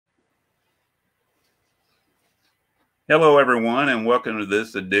Hello, everyone, and welcome to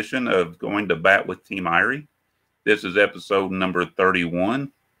this edition of Going to Bat with Team Irie. This is episode number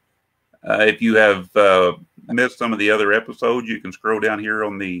 31. If you have missed some of the other episodes, you can scroll down here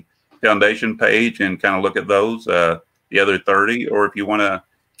on the foundation page and kind of look at those, the other 30. Or if you want to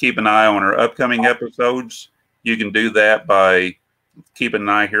keep an eye on our upcoming episodes, you can do that by keeping an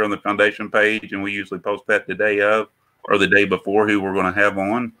eye here on the foundation page, and we usually post that the day of or the day before who we're going to have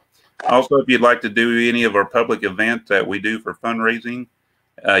on. Also, if you'd like to do any of our public events that we do for fundraising,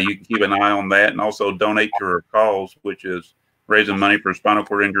 you can keep an eye on that and also donate to our cause, which is raising money for spinal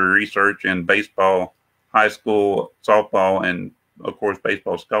cord injury research and baseball, high school, softball, and of course,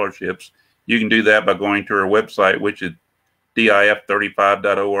 baseball scholarships. You can do that by going to our website, which is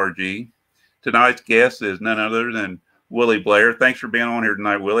dif35.org. Tonight's guest is none other than Willie Blair. Thanks for being on here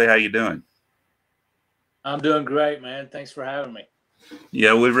tonight, Willie. How you doing? I'm doing great, man. Thanks for having me.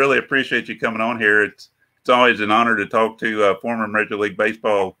 Yeah, we really appreciate you coming on here. It's always an honor to talk to former Major League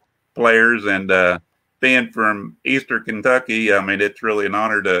Baseball players, and being from Eastern Kentucky, I mean, it's really an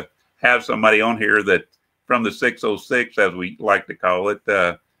honor to have somebody on here that from the 606, as we like to call it,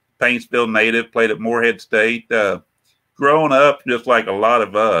 Paintsville native, played at Morehead State. Growing up, just like a lot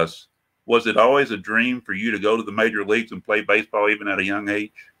of us, was it always a dream for you to go to the major leagues and play baseball even at a young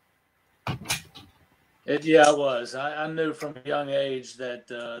age? Yeah, it was. I knew from a young age that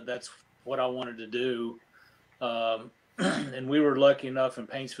that's what I wanted to do. And we were lucky enough in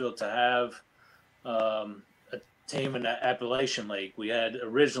Paintsville to have a team in the Appalachian League. We had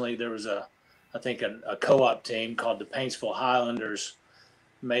originally, there was I think a co-op team called the Paintsville Highlanders,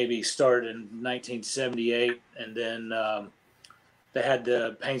 maybe started in 1978. And then they had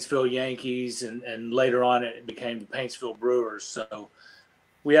the Paintsville Yankees, and later on it became the Paintsville Brewers. So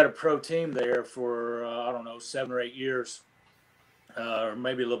we had a pro team there for, 7 or 8 years, or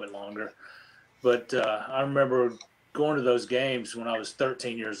maybe a little bit longer. But I remember going to those games when I was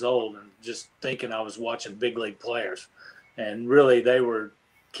 13 years old and just thinking I was watching big league players. And really, they were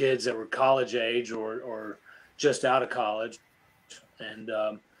kids that were college age or just out of college. And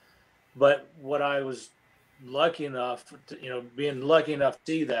but what I was lucky enough to, being lucky enough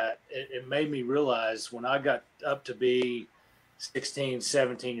to see that, it made me realize when I got up to be 16,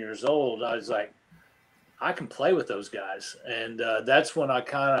 17 years old, I was like, I can play with those guys. And that's when I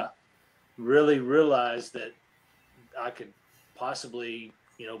kind of really realized that I could possibly,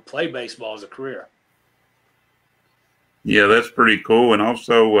 play baseball as a career. Yeah, that's pretty cool. And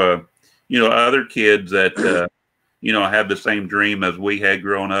also, other kids that, have the same dream as we had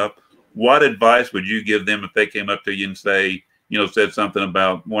growing up. What advice would you give them if they came up to you and said something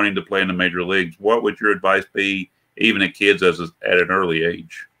about wanting to play in the major leagues? What would your advice be, even at kids at an early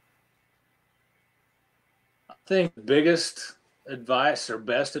age? I think the biggest advice or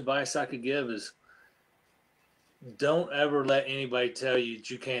best advice I could give is don't ever let anybody tell you that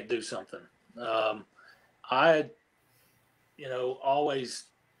you can't do something. I, always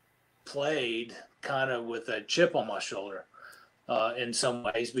played kind of with a chip on my shoulder in some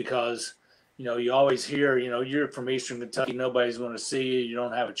ways because, you always hear, you're from Eastern Kentucky, nobody's going to see you, you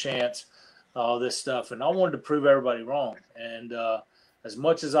don't have a chance, all this stuff. And I wanted to prove everybody wrong. And as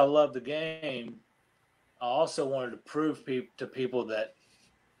much as I love the game, I also wanted to prove to people that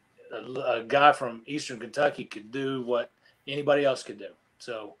a guy from Eastern Kentucky could do what anybody else could do.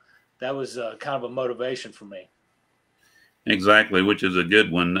 So that was kind of a motivation for me. Exactly, which is a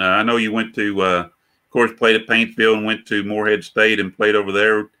good one. I know you went to, of course, played at Paintsville and went to Morehead State and played over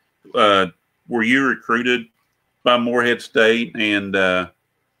there. Were you recruited by Morehead State, and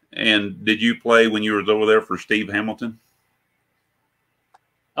did you play when you were over there for Steve Hamilton?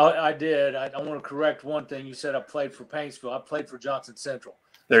 I did. I want to correct one thing. You said I played for Paintsville. I played for Johnson Central.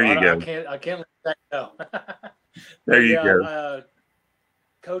 There you go. I can't let that go. There you go.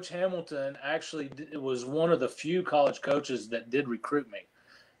 Coach Hamilton actually was one of the few college coaches that did recruit me.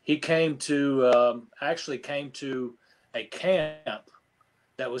 He came to a camp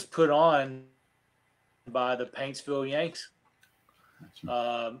that was put on by the Paintsville Yanks.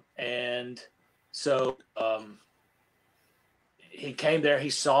 And so he came there.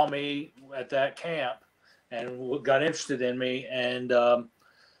 He saw me at that camp and got interested in me, and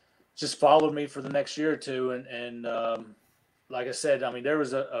just followed me for the next year or two. And like I said, I mean, there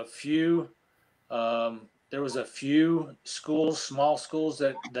was a few schools, small schools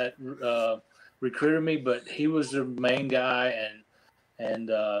that recruited me, but he was the main guy.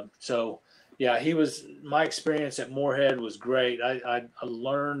 And so, yeah, my experience at Morehead was great. I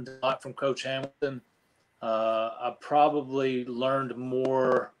learned a lot from Coach Hamilton. I probably learned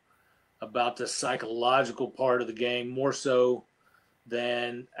more about the psychological part of the game, more so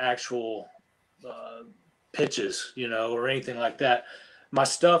than actual pitches, or anything like that. My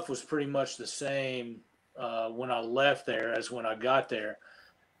stuff was pretty much the same when I left there as when I got there.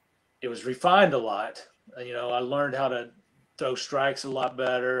 It was refined a lot. I learned how to throw strikes a lot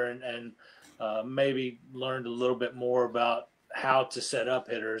better, and maybe learned a little bit more about how to set up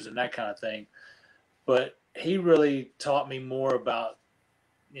hitters and that kind of thing. But he really taught me more about,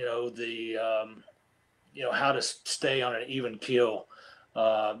 the how to stay on an even keel,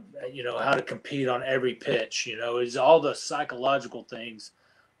 how to compete on every pitch. It's all the psychological things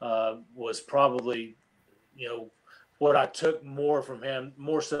was probably, what I took more from him,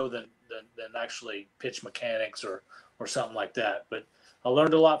 more so than actually pitch mechanics or something like that. But I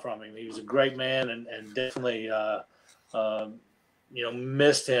learned a lot from him. He was a great man, and definitely,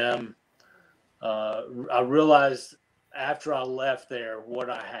 missed him. I realized after I left there what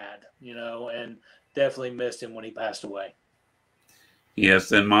I had, and definitely missed him when he passed away.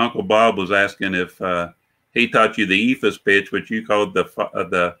 Yes, and my Uncle Bob was asking if he taught you the EFIS pitch, which you called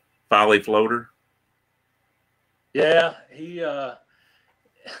the folly floater. Yeah, he.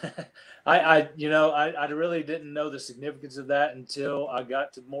 I really didn't know the significance of that until I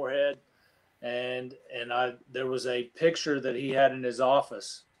got to Moorhead, and there was a picture that he had in his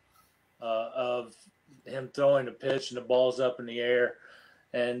office of him throwing a pitch and the ball's up in the air,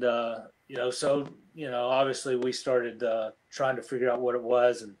 and obviously we started trying to figure out what it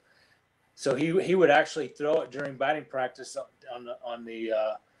was, and so he would actually throw it during batting practice on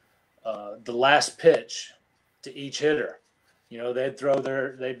the last pitch to each hitter.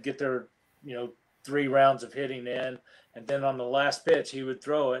 They'd get their 3 rounds of hitting in, and then on the last pitch he would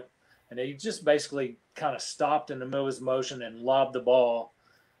throw it, and he just basically kind of stopped in the middle of his motion and lobbed the ball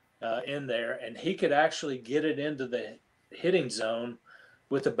in there, and he could actually get it into the hitting zone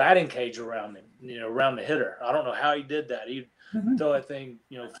with the batting cage around him, around the hitter. I don't know how he did that. He'd throw that thing,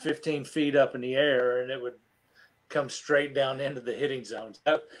 15 feet up in the air, and it would come straight down into the hitting zone.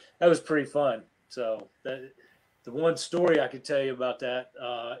 That was pretty fun. So the one story I could tell you about that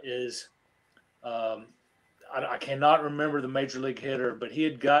is I cannot remember the major league hitter, but he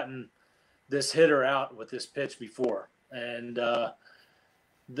had gotten this hitter out with this pitch before, and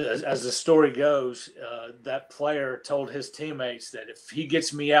as the story goes, that player told his teammates that if he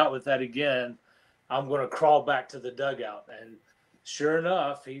gets me out with that again, I'm going to crawl back to the dugout. And sure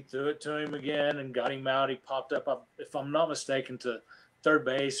enough, he threw it to him again and got him out. He popped up, if I'm not mistaken, to third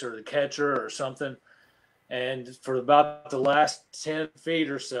base or the catcher or something. And for about the last 10 feet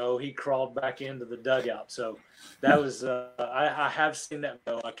or so, he crawled back into the dugout. So that was I have seen that,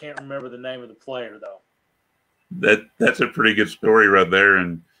 though. I can't remember the name of the player, though. That's a pretty good story right there,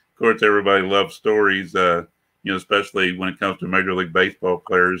 and of course everybody loves stories, especially when it comes to Major League Baseball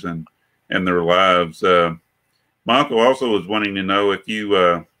players and their lives. My uncle also was wanting to know if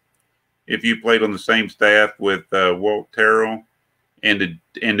you played on the same staff with Walt Terrell, and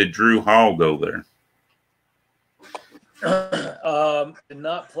did Drew Hall go there? Did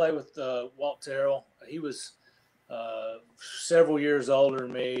not play with Walt Terrell. He was several years older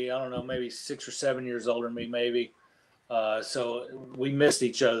than me. I don't know, maybe 6 or 7 years older than me, maybe. So we missed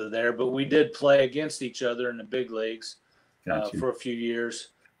each other there, but we did play against each other in the big leagues for a few years.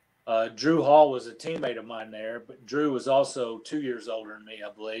 Drew Hall was a teammate of mine there, but Drew was also 2 years older than me,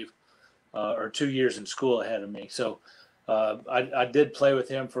 I believe, or 2 years in school ahead of me. So I did play with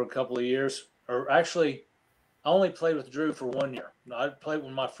him for a couple of years, or actually I only played with Drew for 1 year. I played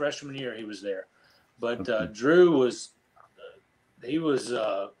with my freshman year. He was there. But Drew was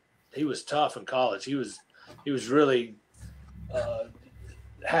tough in college. He was really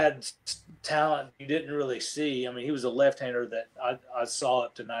had talent you didn't really see. I mean, he was a left-hander that I saw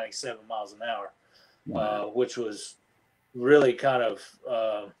up to 97 miles an hour, wow. Which was really kind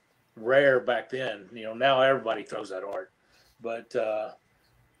of rare back then. Now everybody throws that hard. But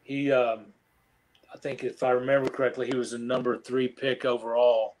he, I think if I remember correctly, he was a number 3 pick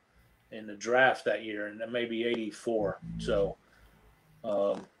overall in the draft that year, and maybe 84. So,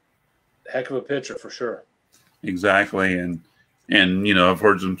 heck of a pitcher for sure. Exactly, and I've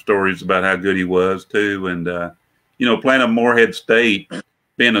heard some stories about how good he was too, and playing at Moorhead State,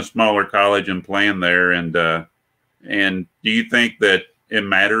 being a smaller college and playing there, and do you think that it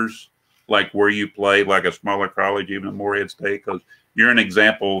matters, like where you play, like a smaller college, even at Moorhead State, because you're an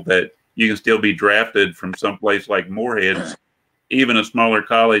example that you can still be drafted from someplace like Moorhead, even a smaller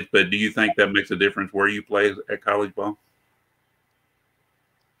college, but do you think that makes a difference where you play at college ball?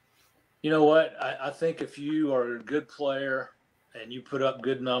 You know what? I think if you are a good player and you put up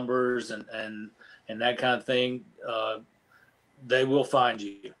good numbers and that kind of thing, they will find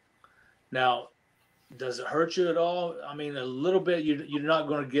you. Now, does it hurt you at all? I mean, a little bit. You're not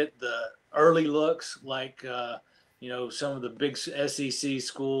going to get early looks like some of the big SEC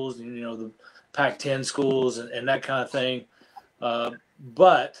schools, and the Pac-10 schools and that kind of thing.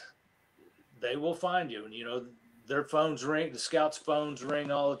 But they will find you, and their phones ring, the scouts' phones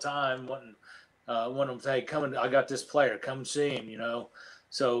ring all the time, wanting them to say, "Come and I got this player, come see him."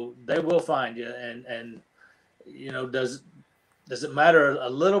 So they will find you, and does it matter a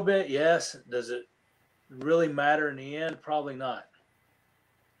little bit? Yes. Does it really matter in the end? Probably not.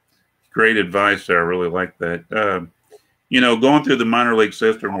 Great advice there. I really like that. Going through the minor league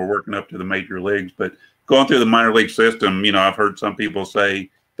system, we're working up to the major leagues, but going through the minor league system, I've heard some people say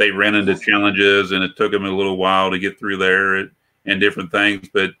they ran into challenges and it took them a little while to get through there and different things.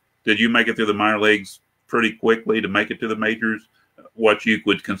 But did you make it through the minor leagues pretty quickly to make it to the majors? What you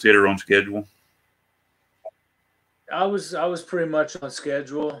would consider on schedule? I was pretty much on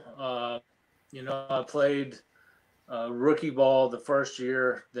schedule. I played rookie ball the first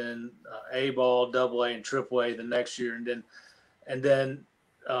year, then A ball, double A, and triple A the next year, and then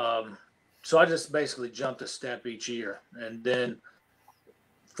so I just basically jumped a step each year. And then,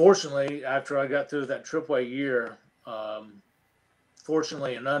 fortunately, after I got through that triple A year,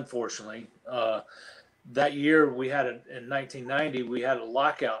 fortunately and unfortunately, that year in 1990 we had a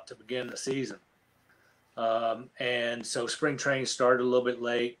lockout to begin the season, and so spring training started a little bit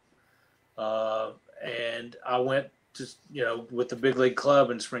late, and I went to with the big league club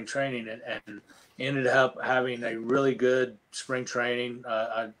in spring training and ended up having a really good spring training.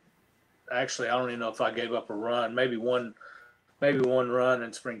 I don't even know if I gave up a run, maybe one run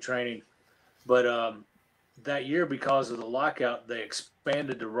in spring training, but that year, because of the lockout, they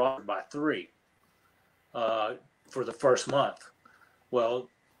expanded the roster by 3 for the first month. Well,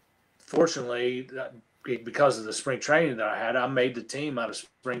 fortunately, because of the spring training that I had, I made the team out of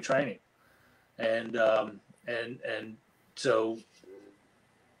spring training, and so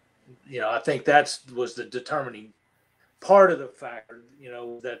I think that was the determining part of the factor,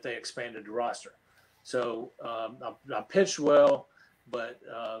 that they expanded the roster. So I pitched well, but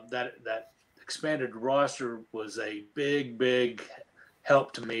that expanded roster was a big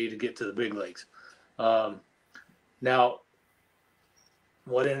help to me to get to the big leagues. Now,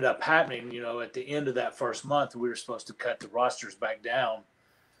 what ended up happening, at the end of that first month, we were supposed to cut the rosters back down.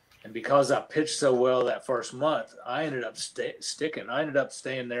 And because I pitched so well that first month, I ended up sticking. I ended up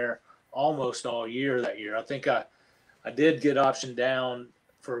staying there almost all year that year. I think I did get optioned down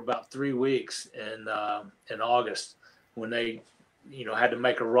for about 3 weeks in August when they, had to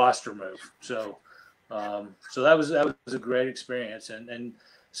make a roster move. So that was a great experience. And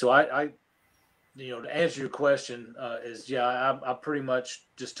so I to answer your question I pretty much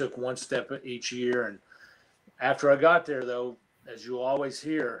just took one step each year. And after I got there, though, as you always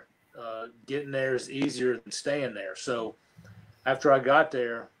hear, getting there is easier than staying there. So after I got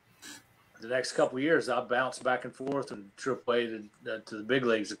there, the next couple of years, I bounced back and forth from AAA to the big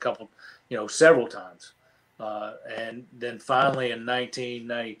leagues several times. And then finally in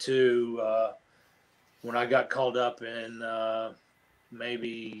 1992, when I got called up in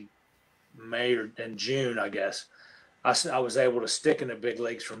maybe May or in June, I guess, I was able to stick in the big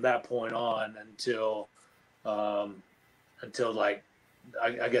leagues from that point on until like,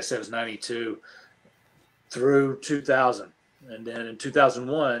 I guess that was 92 through 2000. And then in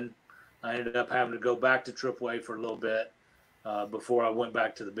 2001, I ended up having to go back to AAA for a little bit before I went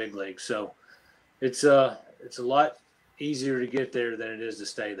back to the big league. So it's a lot easier to get there than it is to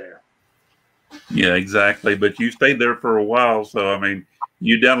stay there. Yeah, exactly. But you stayed there for a while, so I mean,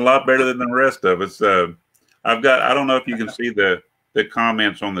 you done a lot better than the rest of us. I don't know if you can see the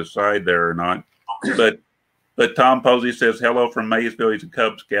comments on the side there or not, but Tom Posey says hello from Maysville. He's a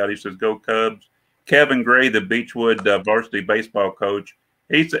Cub Scout. He says go Cubs. Kevin Gray, the Beechwood varsity baseball coach,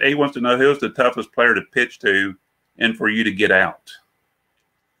 he wants to know who's the toughest player to pitch to and for you to get out.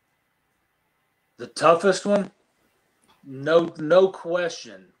 The toughest one? No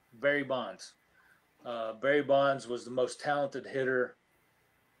question, Barry Bonds. Barry Bonds was the most talented hitter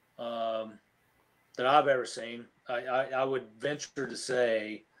that I've ever seen. I would venture to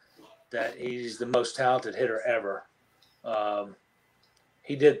say that he's the most talented hitter ever.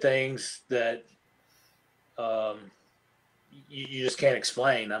 He did things that you just can't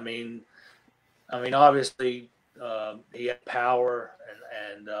explain. I mean, obviously he had power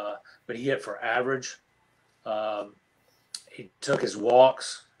but he hit for average. He took his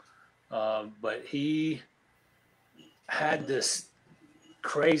walks, but he had this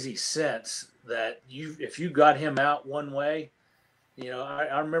crazy sense that if you got him out one way,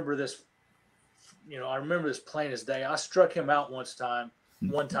 I remember this. I remember this plain as day. I struck him out one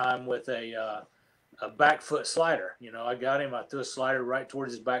time with a a back foot slider. I got him. I threw a slider right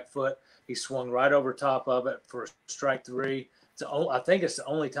towards his back foot. He swung right over top of it for strike 3. I think it's the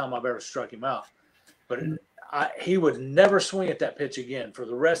only time I've ever struck him out. But he would never swing at that pitch again for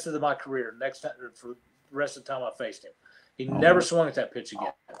the rest of my career. For the rest of the time I faced him, he never swung at that pitch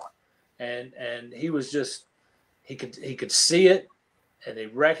again. And he was just he could see it, and he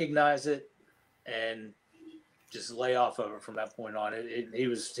recognized it, and just lay off of it from that point on. He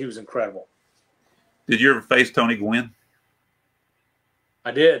was incredible. Did you ever face Tony Gwynn?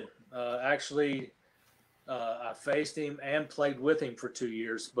 I did. Actually, I faced him and played with him for 2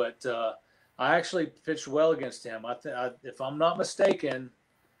 years, but I actually pitched well against him. If I'm not mistaken,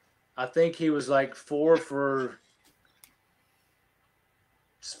 I think he was like 4 for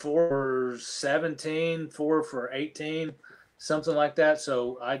 17, 4 for 18, something like that.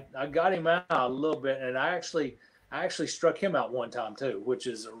 So I got him out a little bit, and I actually struck him out one time too, which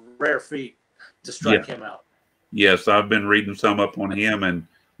is a rare feat to strike him out. Yes, I've been reading some up on him, and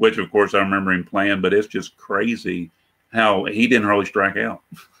which of course I remember him playing, but it's just crazy how he didn't really strike out.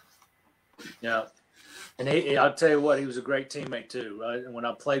 Yeah, and I'll tell you what, he was a great teammate too. When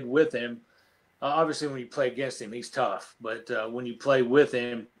I played with him, obviously when you play against him, he's tough. But when you play with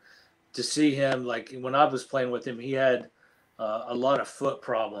him, to see him, like when I was playing with him, he had a lot of foot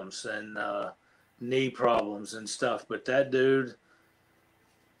problems and knee problems and stuff. But that dude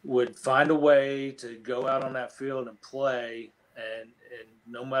would find a way to go out on that field and play, and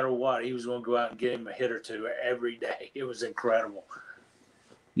no matter what, he was going to go out and get him a hit or two every day. It was incredible.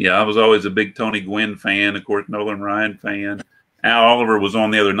 Yeah, I was always a big Tony Gwynn fan, of course, Nolan Ryan fan. Al Oliver was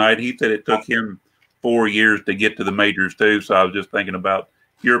on the other night. He said it took him 4 years to get to the majors too. So I was just thinking about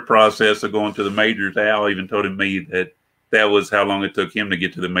your process of going to the majors. Al even told me that was how long it took him to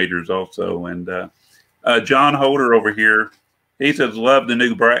get to the majors also. And John Holder over here, he says, love the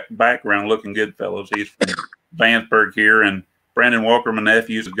new background, looking good, fellows. He's from Vanceburg here. And Brandon Walker, my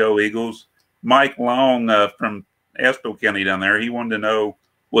nephew, says, go Eagles. Mike Long from Estill County down there, he wanted to know,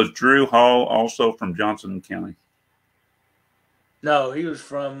 was Drew Hall also from Johnson County? No, he was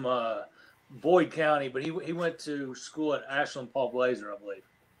from Boyd County, but he went to school at Ashland Paul Blazer, I believe.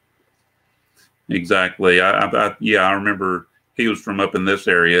 Exactly. I remember he was from up in this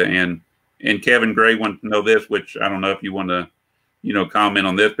area. And Kevin Gray wanted to know this, which I don't know if you want to, comment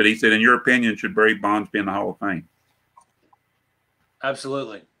on this, but he said, in your opinion, should Barry Bonds be in the Hall of Fame?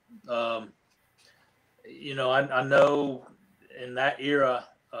 Absolutely. I know in that era,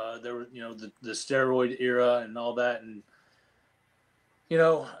 there were, the steroid era and all that. And,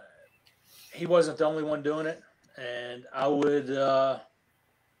 he wasn't the only one doing it. And I would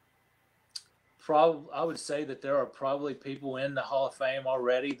say that there are probably people in the Hall of Fame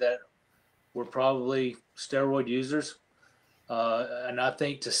already that were probably steroid users. And I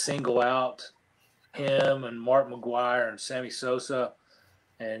think to single out him and Mark McGwire and Sammy Sosa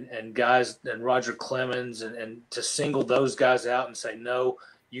and guys and Roger Clemens and to single those guys out and say, no,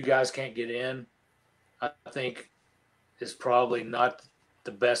 you guys can't get in, I think is probably not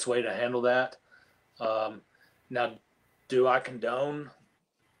the best way to handle that. Now, do I condone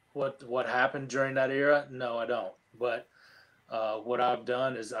what happened during that era? No, I don't. But what I've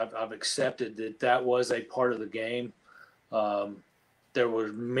done is I've accepted that was a part of the game. There were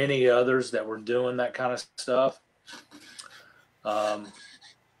many others that were doing that kind of stuff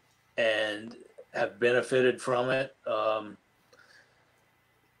and have benefited from it.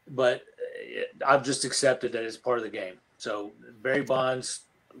 But I've just accepted that it's part of the game. So Barry Bonds,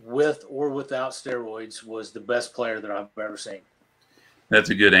 with or without steroids, was the best player that I've ever seen. That's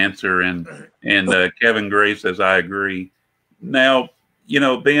a good answer. And Kevin Gray says, I agree. Now,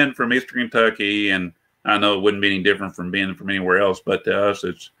 being from Eastern Kentucky, and I know it wouldn't be any different from being from anywhere else, but to us,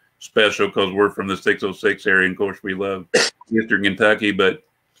 it's special because we're from the 606 area. And of course, we love Eastern Kentucky. But,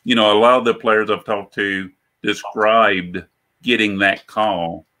 a lot of the players I've talked to described getting that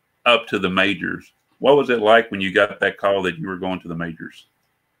call up to the majors. What was it like when you got that call that you were going to the majors?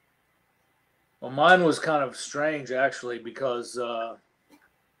 Well, mine was kind of strange, actually, because,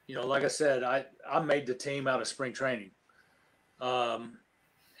 like I said, I made the team out of spring training.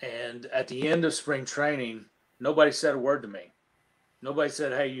 And at the end of spring training, nobody said a word to me. Nobody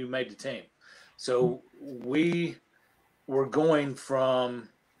said, hey, you made the team. So we were going from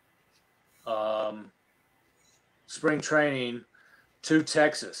spring training to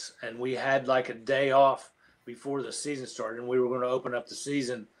Texas, and we had like a day off before the season started, and we were going to open up the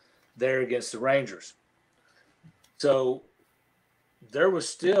season there against the Rangers. So there was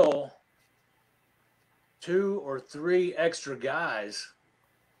still 2 or 3 extra guys.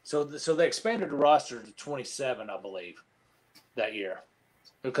 So they expanded the roster to 27, I believe, that year.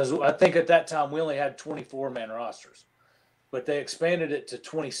 because I think at that time we only had 24-man rosters, but they expanded it to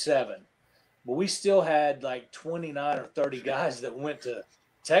 27. But we still had like 29 or 30 guys that went to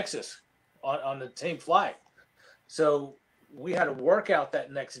Texas on the team flight. So we had a workout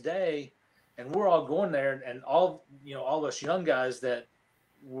that next day, and we're all going there, and all us young guys that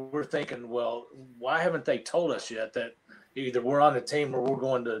we're thinking, well, why haven't they told us yet that either we're on the team or we're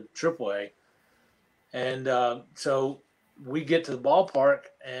going to AAA? And so we get to the ballpark,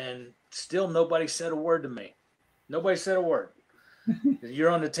 and still nobody said a word to me. Nobody said a word. You're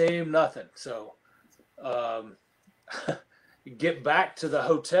on the team, nothing. So get back to the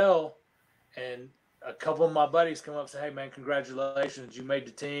hotel, and a couple of my buddies come up and say, hey, man, congratulations, you made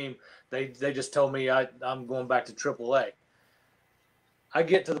the team. They just told me I'm going back to AAA. I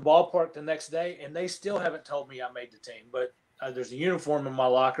get to the ballpark the next day, and they still haven't told me I made the team. But there's a uniform in my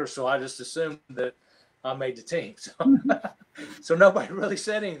locker, so I just assumed that I made the team. So nobody really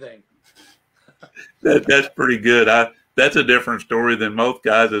said anything. That's pretty good. That's a different story than most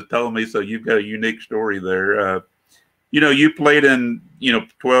guys have told me, so you've got a unique story there. You played in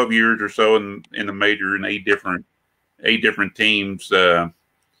 12 years or so in the major in eight different teams.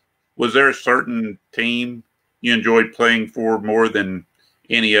 Was there a certain team you enjoyed playing for more than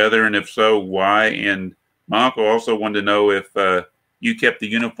any other, and if so, why? And my uncle also wanted to know if you kept the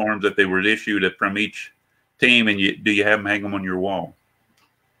uniforms that they were issued from each team, and do you have them hang them on your wall?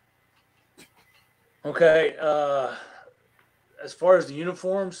 Okay. As far as the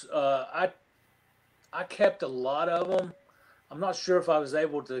uniforms, I kept a lot of them. I'm not sure if I was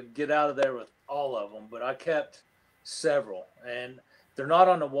able to get out of there with all of them, but I kept several, and they're not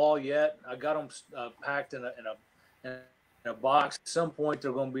on the wall yet. I got them packed in a box. At some point,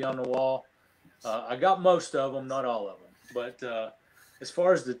 they're going to be on the wall. I got most of them, not all of them. But as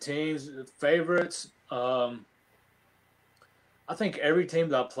far as the teams, favorites, I think every team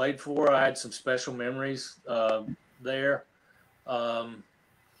that I played for, I had some special memories there.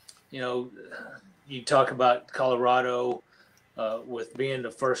 You talk about Colorado with being the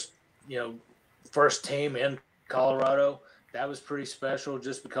first team in Colorado. That was pretty special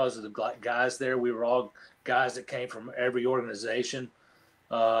just because of the guys there. We were all guys that came from every organization.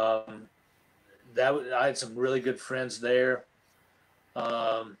 I had some really good friends there.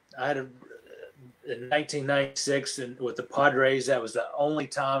 I had in 1996 and with the Padres, that was the only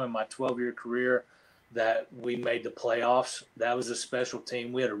time in my 12-year career that we made the playoffs. That was a special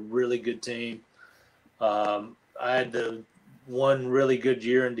team. We had a really good team. I had the one really good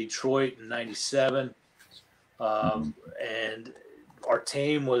year in Detroit in 97. And our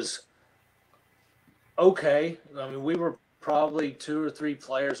team was okay. I mean, we were probably 2 or 3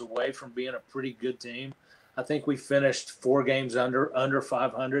 players away from being a pretty good team. I think we finished 4 games under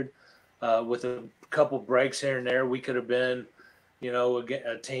 500 with a couple breaks here and there. We could have been,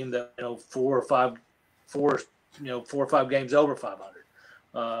 a team that 4 or 5 games over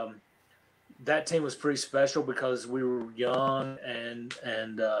 500. That team was pretty special because we were young and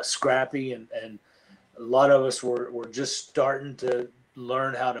scrappy, and a lot of us were just starting to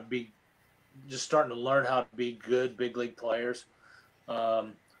learn how to be good big league players.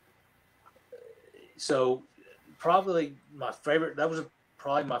 So probably my favorite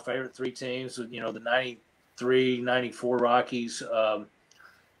 3 teams, the 93, 94 Rockies,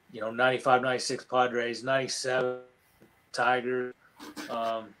 95, 96 Padres, 97 Tigers.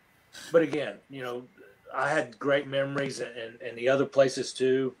 But again, I had great memories and the other places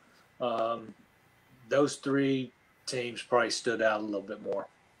too. Those 3 teams probably stood out a little bit more.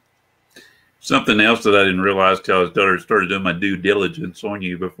 Something else that I didn't realize till I started doing my due diligence on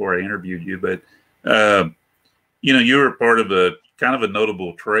you before I interviewed you, but you were part of a kind of a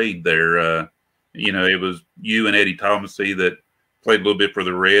notable trade there. It was you and Eddie Thomasy that played a little bit for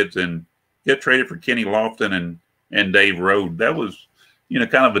the Reds and got traded for Kenny Lofton and Dave Rode. That was,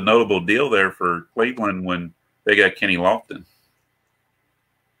 kind of a notable deal there for Cleveland when they got Kenny Lofton.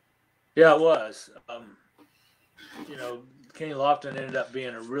 Yeah, it was. Kenny Lofton ended up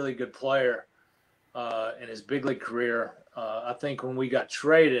being a really good player in his big league career. I think when we got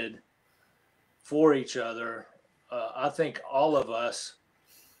traded for each other, I think all of us,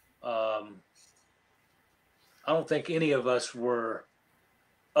 I don't think any of us were,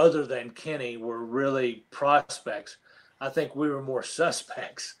 other than Kenny, were really prospects. I think we were more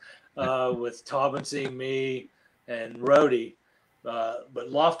suspects with Thomasy, me, and Rhodey. But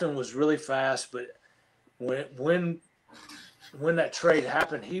Lofton was really fast. But when that trade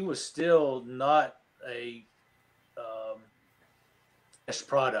happened, he was still not a finished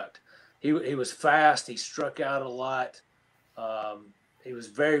product. He was fast. He struck out a lot. He was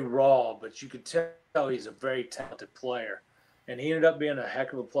very raw, but you could tell he's a very talented player. and he ended up being a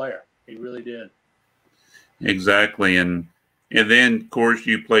heck of a player. He really did. Exactly, and then of course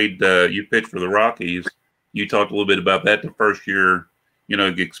you played, you pitched for the Rockies. You talked a little bit about that the first year,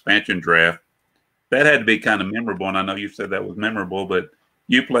 expansion draft. That had to be kind of memorable, and I know you said that was memorable, but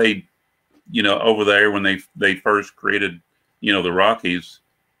you played, over there when they first created, the Rockies.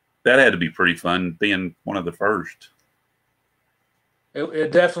 That had to be pretty fun being one of the first.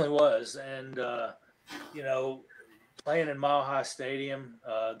 It definitely was, and playing in Mile High Stadium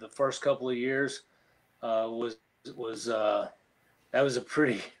the first couple of years was that was a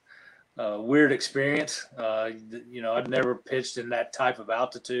pretty weird experience. I'd never pitched in that type of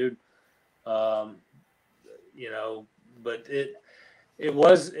altitude, but it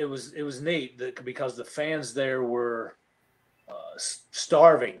was neat because the fans there were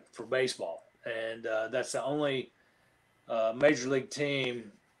starving for baseball, and that's the only major league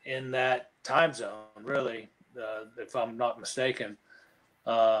team in that time zone, really, if I'm not mistaken.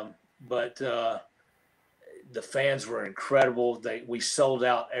 But the fans were incredible. We sold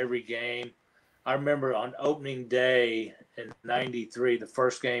out every game. I remember on opening day in '93, the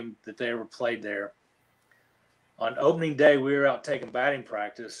first game that they ever played there. On opening day, we were out taking batting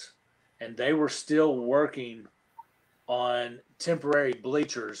practice, and they were still working on temporary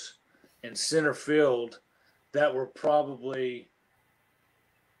bleachers in center field that were probably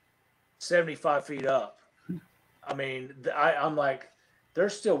 75 feet up. I mean, I'm like, they're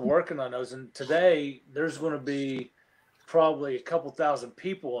still working on those. And today there's going to be probably a couple thousand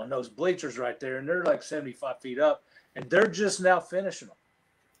people on those bleachers right there. And they're like 75 feet up, and they're just now finishing them.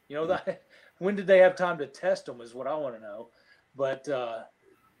 When did they have time to test them is what I want to know. But,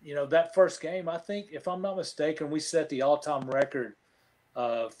 that first game, I think, if I'm not mistaken, we set the all-time record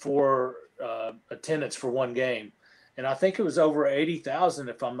for attendance for one game. And I think it was over 80,000,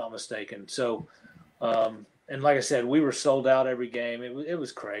 if I'm not mistaken. So, and like I said, we were sold out every game. It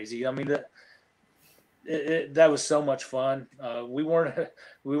was crazy. I mean, that was so much fun. We weren't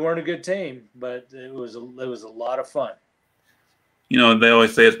a good team, but it was a lot of fun. They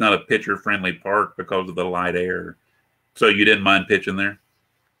always say it's not a pitcher-friendly park because of the light air. So you didn't mind pitching there?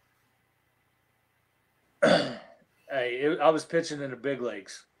 Hey, I was pitching in the big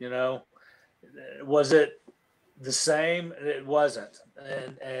leagues. Was it the same? It wasn't.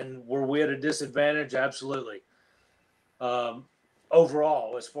 And were we at a disadvantage? Absolutely.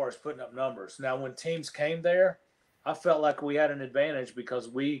 Overall, as far as putting up numbers. Now, when teams came there, I felt like we had an advantage because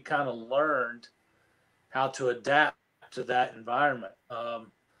we kind of learned how to adapt to that environment.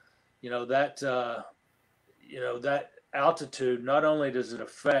 That altitude, not only does it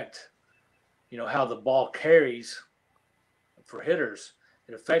affect, how the ball carries for hitters,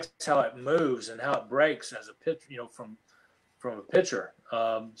 it affects how it moves and how it breaks as a pitch, from a pitcher.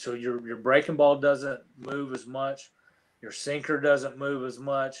 So your breaking ball doesn't move as much. Your sinker doesn't move as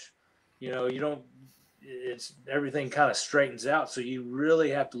much. It's everything kind of straightens out. So you really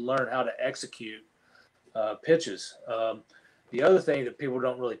have to learn how to execute pitches. The other thing that people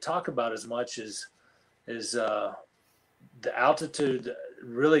don't really talk about as much is the altitude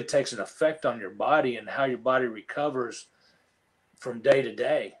really takes an effect on your body and how your body recovers from day to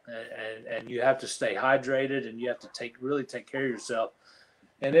day. And you have to stay hydrated, and you have to really take care of yourself.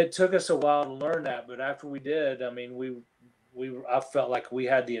 And it took us a while to learn that, but after we did, I mean, I felt like we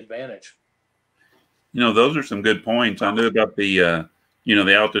had the advantage. Those are some good points. I knew about the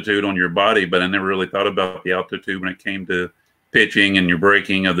the altitude on your body, but I never really thought about the altitude when it came to pitching and your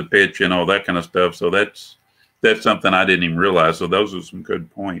breaking of the pitch and all that kind of stuff. So that's something I didn't even realize. So those are some good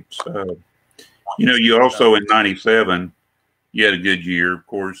points. You also in '97, you had a good year. Of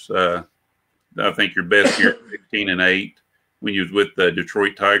course, I think your best year, 16-8, when you was with the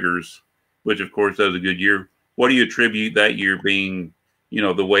Detroit Tigers, which of course that was a good year. What do you attribute that year being,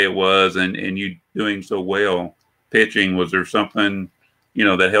 the way it was, and you doing so well pitching? Was there something,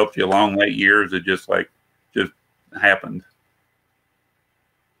 that helped you along that year? Is it just happened?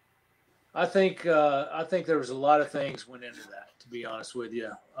 I think there was a lot of things went into that, to be honest with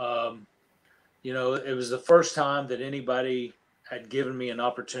you. It was the first time that anybody had given me an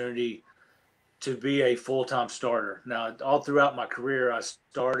opportunity to be a full-time starter. Now, all throughout my career, I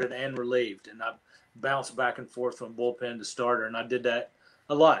started and relieved, and I bounced back and forth from bullpen to starter, and I did that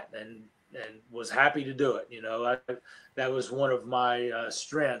a lot and was happy to do it. That was one of my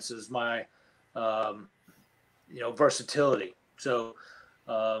strengths, is my versatility. So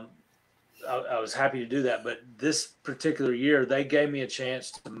I was happy to do that. But this particular year, they gave me a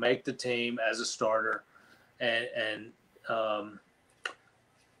chance to make the team as a starter, and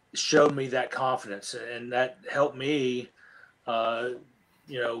showed me that confidence, and that helped me, to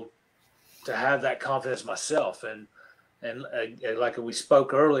have that confidence myself. And And like we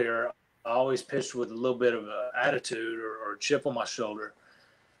spoke earlier, I always pitched with a little bit of an attitude or a chip on my shoulder.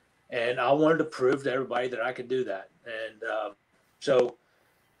 And I wanted to prove to everybody that I could do that. And so,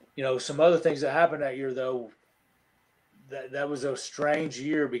 some other things that happened that year, though, that was a strange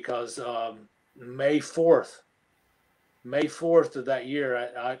year because May 4th of that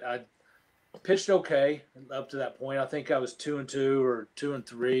year, I pitched okay up to that point. I think I was 2-2 or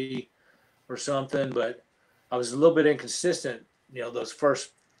 2-3 or something, but I was a little bit inconsistent, those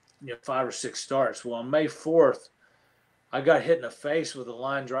first 5 or 6 starts. Well, on May 4th, I got hit in the face with a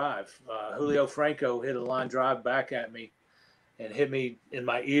line drive. Julio Franco hit a line drive back at me and hit me in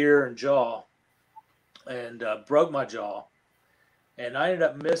my ear and jaw and broke my jaw. And I ended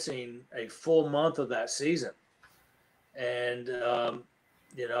up missing a full month of that season. And,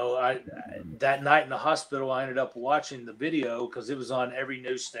 that night in the hospital, I ended up watching the video because it was on every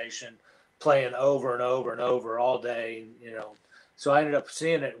news station playing over and over and over all day, So I ended up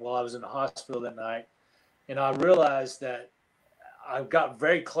seeing it while I was in the hospital that night. And I realized that I got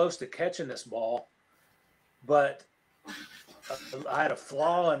very close to catching this ball, but I had a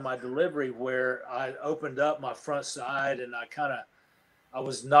flaw in my delivery where I opened up my front side and I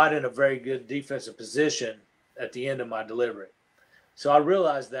was not in a very good defensive position at the end of my delivery. So I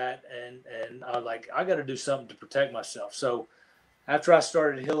realized that, and I was like, I got to do something to protect myself. So after I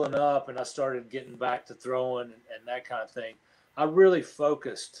started healing up and I started getting back to throwing and that kind of thing, I really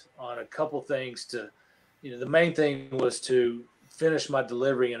focused on a couple things the main thing was to finish my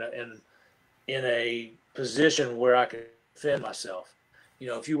delivery in a position where I could defend myself.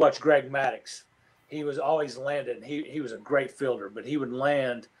 If you watch Greg Maddux, he was always landing. He was a great fielder, but he would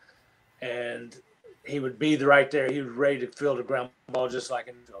land and he would be right there. He was ready to field a ground ball just like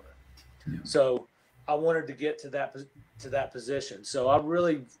an infielder. Yeah. So I wanted to get to that position. So I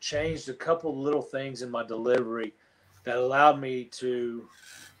really changed a couple little things in my delivery that allowed me to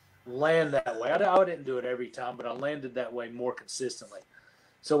land that way. I didn't do it every time, but I landed that way more consistently.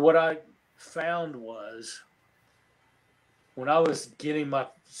 So what I found was when I was getting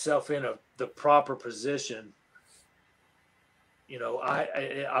myself in the proper position,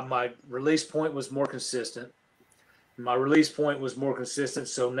 my release point was more consistent.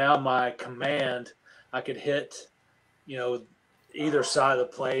 So now my command, I could hit, either side of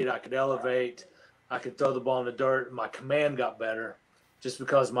the plate. I could elevate. I could throw the ball in the dirt. My command got better just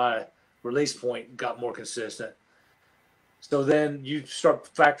because my release point got more consistent. So then you start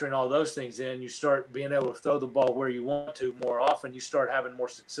factoring all those things in. You start being able to throw the ball where you want to more often. You start having more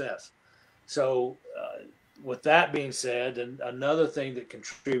success. So with that being said, and another thing that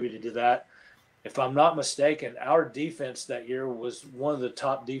contributed to that, if I'm not mistaken, our defense that year was one of the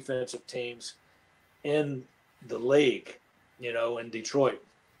top defensive teams in the league, in Detroit.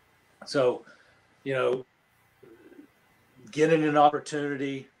 So, getting an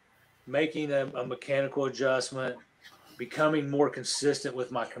opportunity, making a mechanical adjustment, becoming more consistent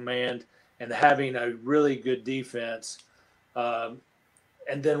with my command, and having a really good defense. And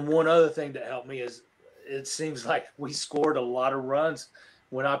then one other thing that helped me is it seems like we scored a lot of runs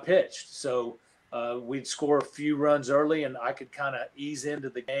when I pitched. So we'd score a few runs early, and I could kind of ease into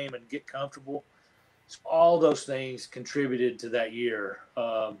the game and get comfortable. So all those things contributed to that year.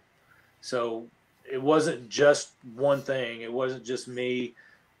 So it wasn't just one thing. It wasn't just me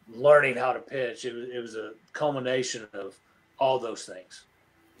learning how to pitch. It was a culmination of all those things.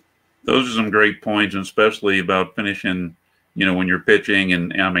 Those are some great points, and especially about finishing, when you're pitching.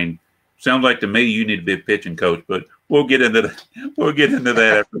 And I mean, sounds like to me you need to be a pitching coach, but we'll get into that. We'll get into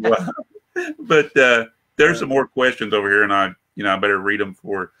that after a while. But there's some more questions over here, and I better read them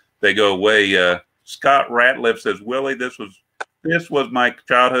before they go away. Scott Ratliff says, Willie, this was my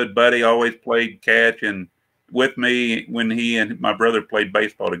childhood buddy. Always played catch and with me when he and my brother played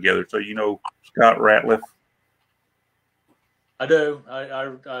baseball together. So Scott Ratliff. I do.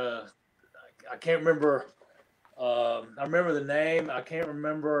 I can't remember. I remember the name. I can't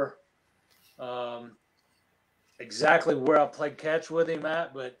remember exactly where I played catch with him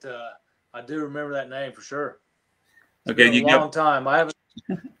at, but I do remember that name for sure. It's been a long time. I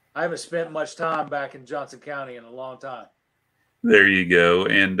haven't spent much time back in Johnson County in a long time. There you go.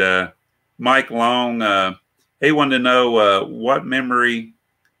 And Mike Long, he wanted to know what memory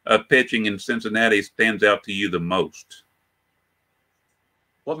of pitching in Cincinnati stands out to you the most.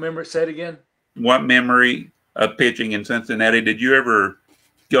 What memory? Say it again. What memory of pitching in Cincinnati? Did you ever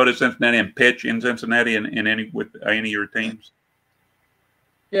go to Cincinnati and pitch in Cincinnati with any of your teams?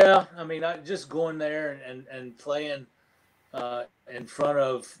 Yeah, I mean, just going there and playing in front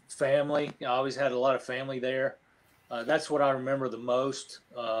of family. I always had a lot of family there. That's what I remember the most.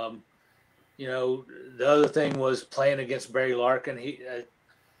 The other thing was playing against Barry Larkin. He,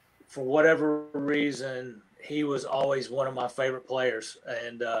 for whatever reason, he was always one of my favorite players,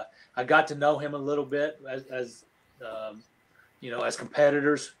 and I got to know him a little bit as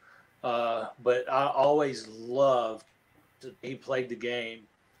competitors. But I always loved that he played the game.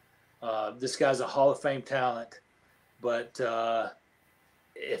 This guy's a Hall of Fame talent, but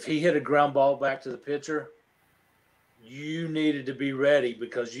if he hit a ground ball back to the pitcher, you needed to be ready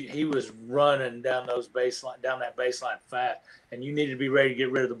because he was running down that baseline fast, and you needed to be ready to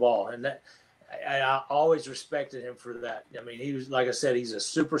get rid of the ball. And I always respected him for that. I mean, he was, like I said, he's a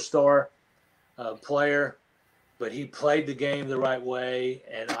superstar player, but he played the game the right way,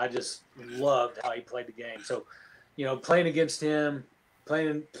 and I just loved how he played the game. So, playing against him,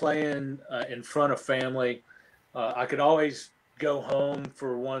 playing in front of family, I could always go home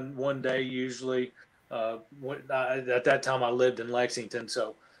for one day usually. At that time I lived in Lexington,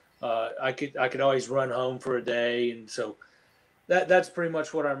 so I could always run home for a day, and so that's pretty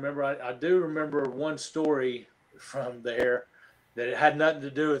much what I remember. I do remember one story from there that it had nothing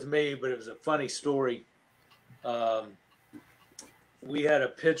to do with me, but it was a funny story. We had a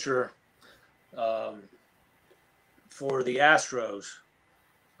pitcher for the Astros.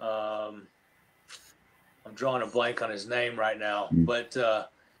 I'm drawing a blank on his name right now, but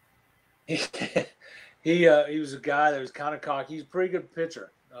he was a guy that was kind of cocky. He's a pretty good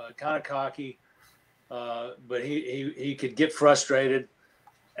pitcher, kind of cocky, but he could get frustrated.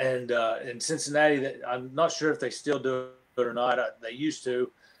 And in Cincinnati, I'm not sure if they still do it or not. They used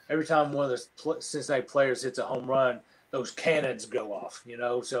to. Every time one of the Cincinnati players hits a home run, those cannons go off,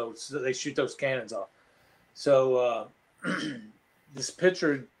 so they shoot those cannons off. So this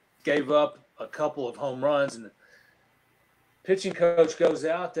pitcher gave up a couple of home runs, and the pitching coach goes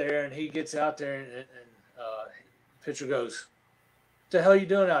out there, and he gets out there, and pitcher goes, "What the hell are you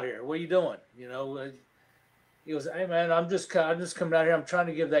doing out here? What are you doing?" He goes, "Hey man, I'm just coming out here. I'm trying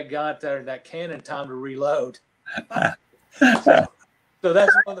to give that guy out there that cannon time to reload." So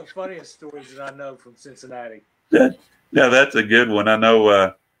that's one of the funniest stories that I know from Cincinnati. Yeah, that's a good one. I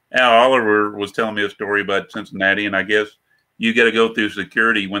know Al Oliver was telling me a story about Cincinnati, and I guess you got to go through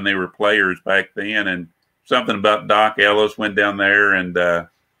security when they were players back then, and something about Doc Ellis went down there, and I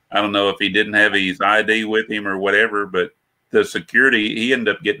don't know if he didn't have his ID with him or whatever, but the security, he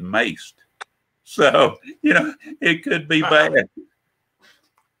ended up getting maced. So, it could be bad.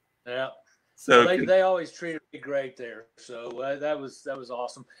 Yeah. So they always treated me great there. So that was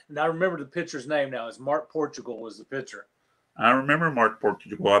awesome. And I remember the pitcher's name now. It's Mark Portugal was the pitcher. I remember Mark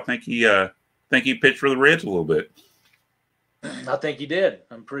Portugal. I think he pitched for the Reds a little bit. I think he did.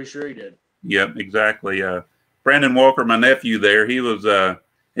 I'm pretty sure he did. Yep, exactly. Brandon Walker, my nephew there, he was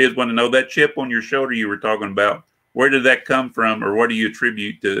wanting to know that chip on your shoulder you were talking about. Where did that come from, or what do you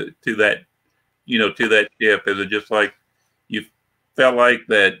attribute to that, to that chip? Is it just like you felt like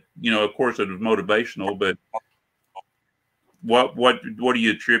that, of course it was motivational, but what do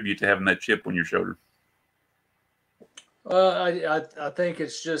you attribute to having that chip on your shoulder? I think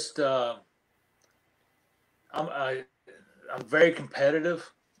it's just I'm very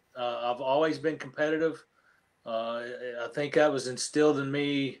competitive. I've always been competitive. I think that was instilled in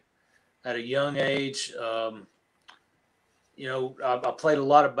me at a young age. I played a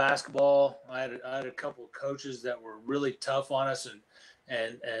lot of basketball. I had a couple of coaches that were really tough on us and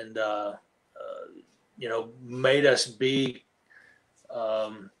made us be.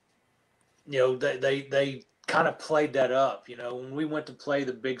 They kind of played that up. When we went to play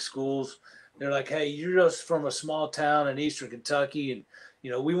the big schools, they're like, "Hey, you're just from a small town in Eastern Kentucky, and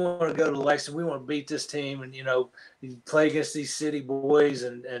we want to go to Lexington. We want to beat this team, and you play against these city boys,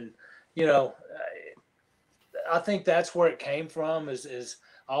 and I think that's where it came from. Is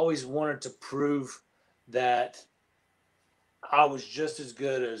I always wanted to prove that I was just as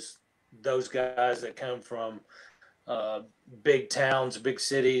good as those guys that come from big towns, big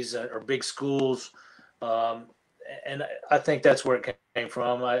cities, or big schools, and I think that's where it came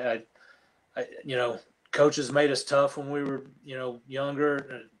from. I coaches made us tough when we were,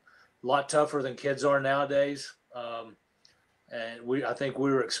 younger, a lot tougher than kids are nowadays. And I think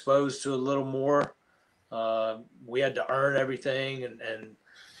we were exposed to a little more. We had to earn everything. And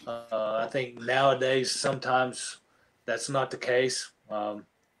I think nowadays, sometimes that's not the case.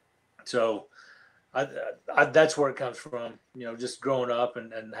 So that's where it comes from, just growing up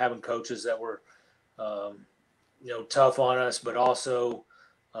and having coaches that were, tough on us, but also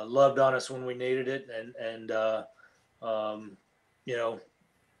loved on us when we needed it, and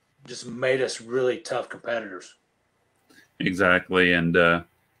just made us really tough competitors. Exactly. And, I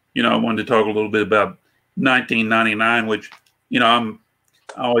wanted to talk a little bit about 1999, which, I'm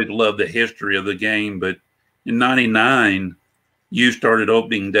I always loved the history of the game, but in '99, you started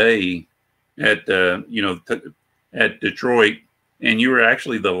opening day at at Detroit, and you were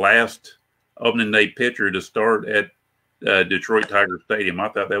actually the last opening day pitcher to start at Detroit Tiger Stadium. I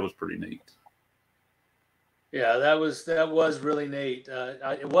thought that was pretty neat. Yeah, that was really neat.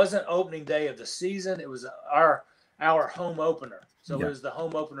 It wasn't opening day of the season; it was our home opener. So Yeah. it was the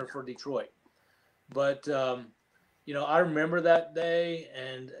home opener for Detroit. But I remember that day,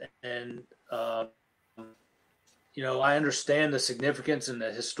 and I understand the significance and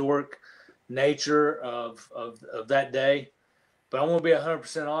the historic nature of that day. But I want to be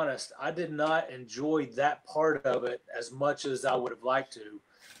 100% honest. I did not enjoy that part of it as much as I would have liked to,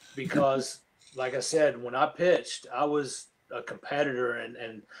 because, like I said, when I pitched, I was a competitor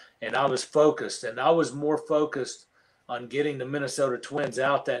and I was focused, and I was more focused on getting the Minnesota Twins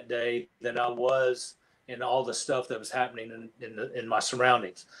out that day than I was in all the stuff that was happening in my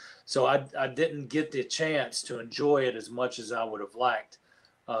surroundings. So I didn't get the chance to enjoy it as much as I would have liked.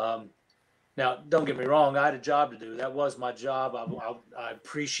 Now, don't get me wrong. I had a job to do. That was my job. I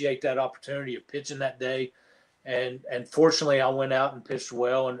appreciate that opportunity of pitching that day. And fortunately, I went out and pitched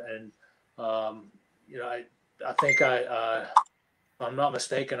well. And I think if I'm not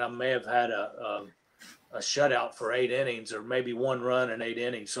mistaken, I may have had a shutout for 8 innings, or maybe 1 run in 8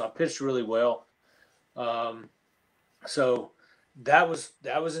 innings. So I pitched really well. So that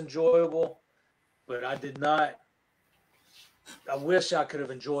was enjoyable, but I did not. I wish I could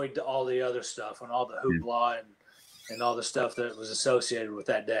have enjoyed all the other stuff and all the hoopla and all the stuff that was associated with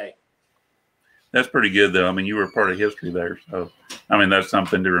that day. That's pretty good, though. I mean, you were part of history there. So, I mean, that's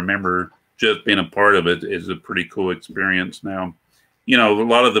something to remember. Just being a part of it is a pretty cool experience. Now, a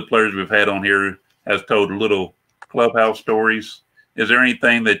lot of the players we've had on here has told little clubhouse stories. Is there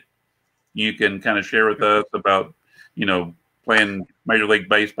anything that you can kind of share with us about, playing Major League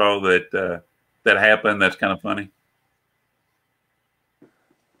Baseball that happened that's kind of funny?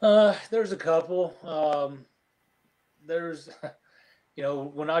 There's a couple. There's,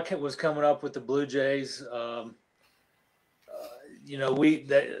 when I was coming up with the Blue Jays,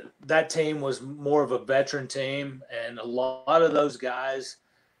 that team was more of a veteran team, and a lot of those guys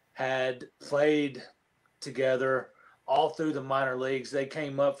had played together all through the minor leagues. They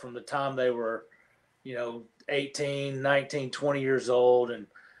came up from the time they were, 18, 19, 20 years old, and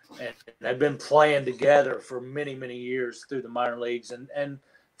had been playing together for many, many years through the minor leagues and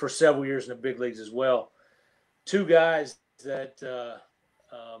for several years in the big leagues as well. 2 guys that,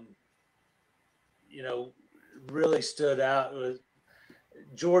 really stood out was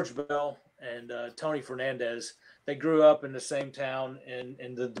George Bell and Tony Fernandez. They grew up in the same town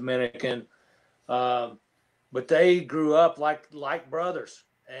in the Dominican, but they grew up like brothers,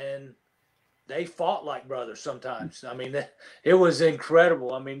 and they fought like brothers sometimes. I mean, it was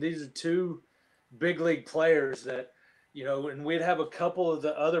incredible. I mean, these are 2 big league players that, and we'd have a couple of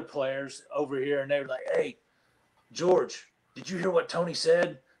the other players over here, and they were like, "Hey, George, did you hear what Tony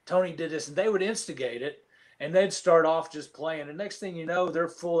said? Tony did this," and they would instigate it, and they'd start off just playing. And next thing you know, they're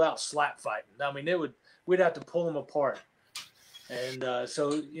full out slap fighting. I mean, we'd have to pull them apart. And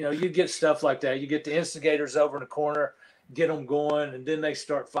so, you get stuff like that. You get the instigators over in the corner, get them going, and then they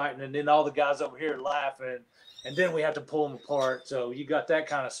start fighting, and then all the guys over here laughing, and then we have to pull them apart. So you got that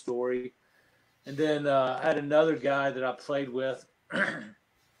kind of story. And then I had another guy that I played with,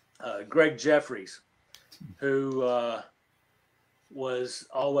 Greg Jeffries, who was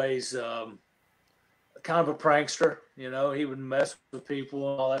always kind of a prankster. He would mess with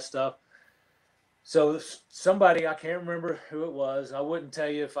people and all that stuff. So somebody, I can't remember who it was. I wouldn't tell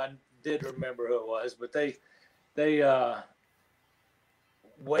you if I did remember who it was, but they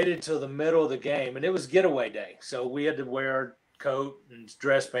waited till the middle of the game, and it was getaway day. So we had to wear a coat and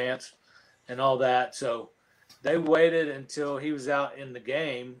dress pants and all that. So they waited until he was out in the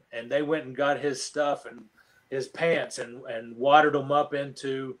game, and they went and got his stuff and his pants and watered them up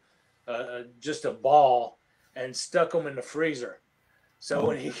into just a ball and stuck them in the freezer. So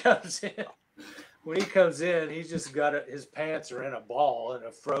when he comes in, he's just got his pants are in a ball, in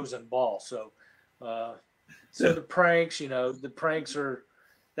a frozen ball. So the pranks, the pranks are,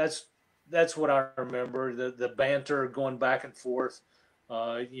 that's what I remember. The banter going back and forth,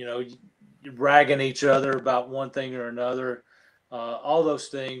 ragging each other about one thing or another. All those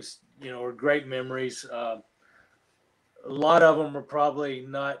things, are great memories. A lot of them are probably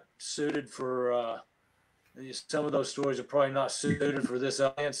not suited for, some of those stories are probably not suited for this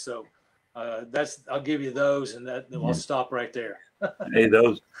audience. So I'll give you those, and I'll stop right there. Hey,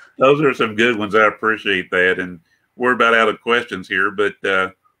 those are some good ones. I appreciate that. And we're about out of questions here, but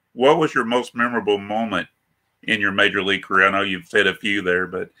what was your most memorable moment in your major league career? I know you've said a few there,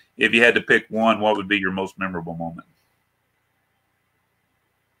 but if you had to pick one, what would be your most memorable moment?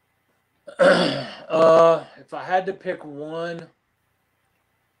 If I had to pick one,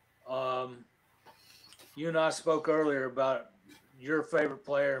 you and I spoke earlier about your favorite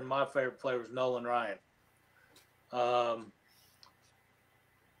player, and my favorite player was Nolan Ryan.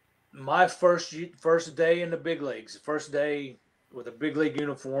 My first day in the big leagues, first day with a big league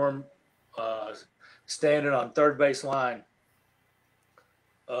uniform, standing on third base line,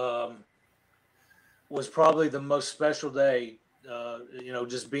 was probably the most special day.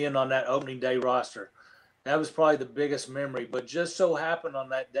 Just being on that opening day roster, that was probably the biggest memory. But just so happened on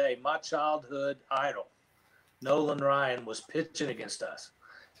that day, my childhood idol, Nolan Ryan, was pitching against us.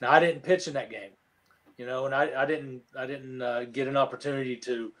 Now I didn't pitch in that game, and I didn't get an opportunity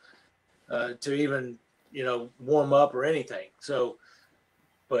to even warm up or anything. So,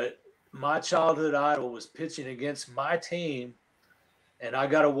 but my childhood idol was pitching against my team, and I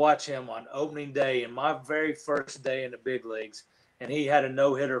got to watch him on opening day in my very first day in the big leagues. And he had a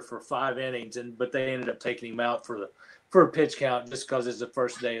no-hitter for 5 innings, but they ended up taking him out for a pitch count just because it's the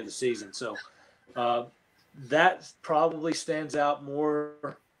first day of the season. So that probably stands out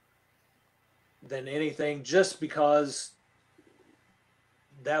more than anything, just because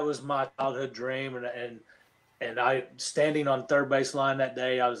that was my childhood dream. And I, standing on third base line that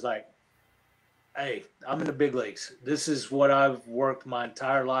day, I was like, hey, I'm in the big leagues. This is what I've worked my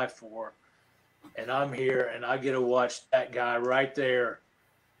entire life for. And I'm here, and I get to watch that guy right there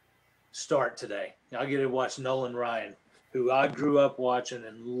start today. I get to watch Nolan Ryan, who I grew up watching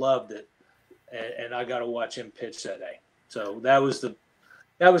and loved it, and I got to watch him pitch that day. So that was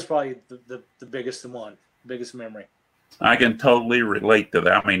probably the biggest memory. I can totally relate to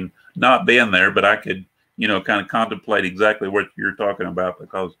that. I mean, not being there, but I could, kind of contemplate exactly what you're talking about,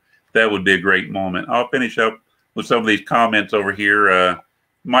 because that would be a great moment. I'll finish up with some of these comments over here.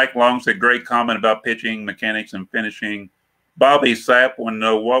 Mike Long said, great comment about pitching, mechanics, and finishing. Bobby Sapp wanted to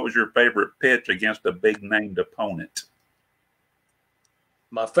know, what was your favorite pitch against a big-named opponent?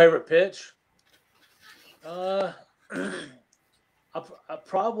 My favorite pitch? I was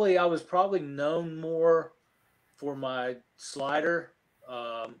probably known more for my slider.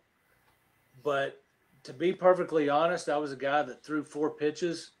 But to be perfectly honest, I was a guy that threw 4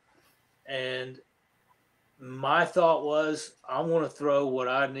 pitches, and my thought was, I want to throw what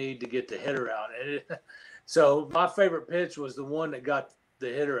I need to get the hitter out. So my favorite pitch was the one that got the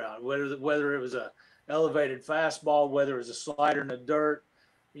hitter out, whether it was a elevated fastball, whether it was a slider in the dirt,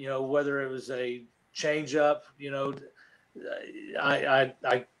 whether it was a changeup. I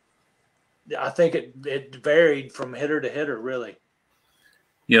think it varied from hitter to hitter, really.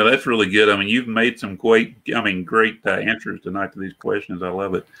 Yeah, that's really good. I mean, you've made some great answers tonight to these questions. I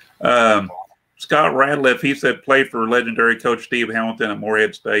love it. Scott Radcliffe, he said, played for legendary coach Steve Hamilton at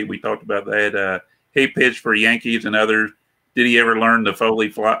Morehead State. We talked about that. He pitched for Yankees and others. Did he ever learn the Foley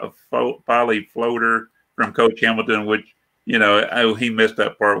floater from Coach Hamilton, which, he missed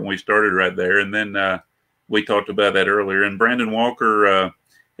that part when we started right there. And then we talked about that earlier. And Brandon Walker,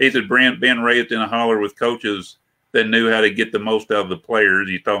 he said, being raised in a holler with coaches that knew how to get the most out of the players.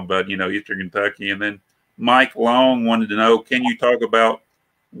 He's talking about, Eastern Kentucky. And then Mike Long wanted to know, can you talk about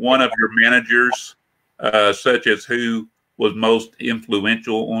one of your managers, such as who was most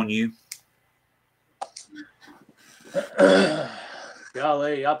influential on you?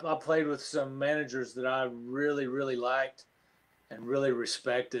 Golly, I played with some managers that I really, really liked and really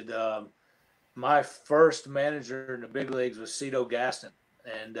respected. My first manager in the big leagues was Cito Gaston,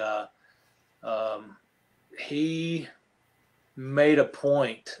 and he made a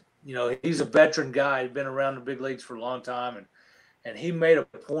point. He's a veteran guy. He'd been around the big leagues for a long time, and he made a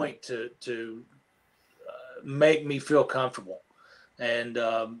point to make me feel comfortable and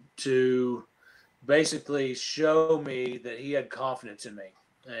to basically show me that he had confidence in me.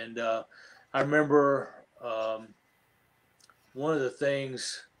 And I remember one of the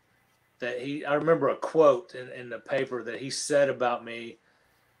things that I remember a quote in the paper that he said about me.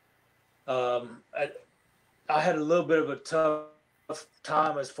 I had a little bit of a tough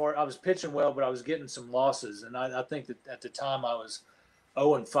time I was pitching well, but I was getting some losses. And I think that at the time I was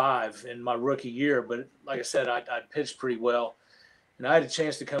 0-5 in my rookie year. But like I said, I pitched pretty well. And I had a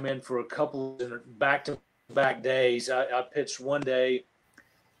chance to come in for a couple of back-to-back days. I pitched one day.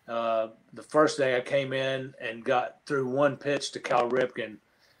 The first day I came in and got through one pitch to Cal Ripken,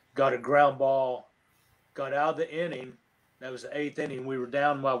 got a ground ball, got out of the inning. That was the 8th inning. We were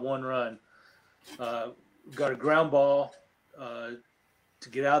down by 1 run. Got a ground ball to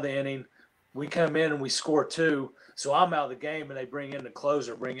get out of the inning. We come in and we score 2. So I'm out of the game, and they bring in the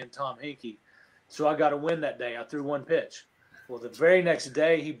closer, bring in Tom Hinkie So I got to win that day. I threw one pitch. Well, the very next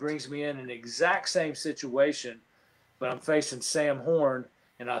day, he brings me in the exact same situation, but I'm facing Sam Horn,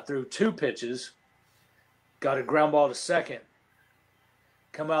 and I threw two pitches, got a ground ball to second,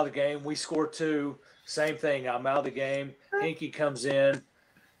 come out of the game. We score two. Same thing. I'm out of the game. Hinkie comes in,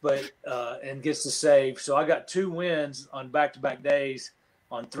 and gets the save. So I got 2 wins on back-to-back days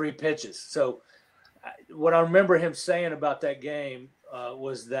on 3 pitches. So what I remember him saying about that game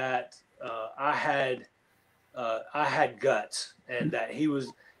was that I had guts, and that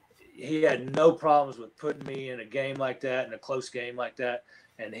he had no problems with putting me in a game like that, in a close game like that,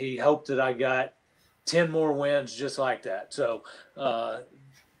 and he hoped that I got 10 more wins just like that. So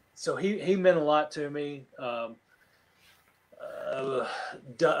so he meant a lot to me.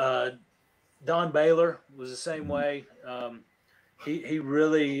 Don Baylor was the same way. He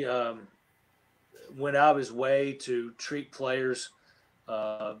really went out of his way to treat players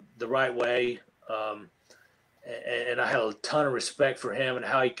the right way. And I had a ton of respect for him and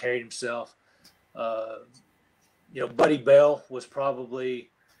how he carried himself. Buddy Bell was probably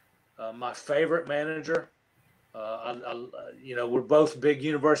my favorite manager. We're both big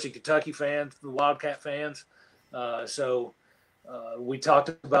University of Kentucky fans, Wildcat fans. So we talked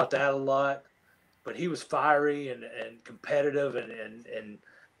about that a lot. But he was fiery and competitive and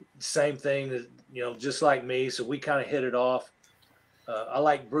same thing, just like me. So we kind of hit it off. I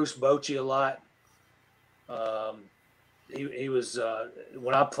like Bruce Bochy a lot. He was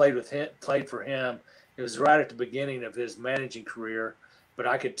when I played for him, it was right at the beginning of his managing career, but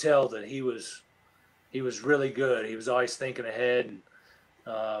I could tell that he was really good. He was always thinking ahead, and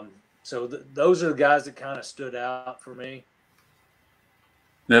so those are the guys that kind of stood out for me.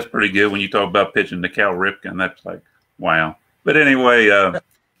 That's pretty good when you talk about pitching to Cal Ripken. That's like, wow. But anyway,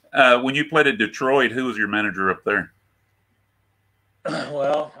 when you played at Detroit, who was your manager up there?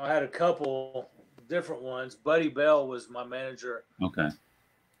 Well, I had a couple different ones. Buddy Bell was my manager. Okay.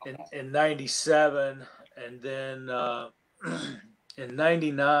 In 97, and then in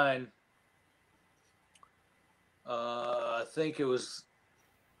 99, I think it was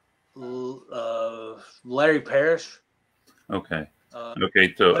Larry Parrish. Okay.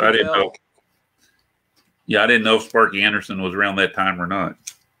 Okay, so I didn't know. Yeah, I didn't know if Sparky Anderson was around that time or not.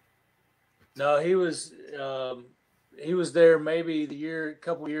 No, he was there maybe a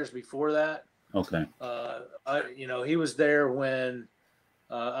couple years before that. Okay. He was there when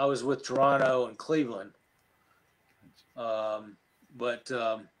I was with Toronto and Cleveland. Let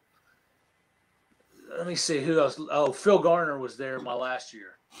me see who else. Oh, Phil Garner was there my last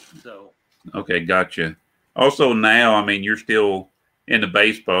year. So. Okay, gotcha. Also, now, I mean, you're still in the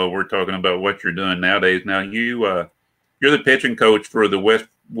baseball. We're talking about what you're doing nowadays. Now, you're the pitching coach for the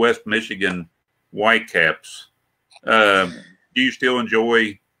West Michigan Whitecaps. Do you still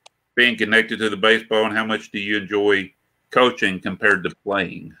enjoy being connected to the baseball, and how much do you enjoy coaching compared to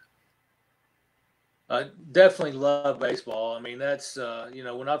playing? I definitely love baseball. I mean, that's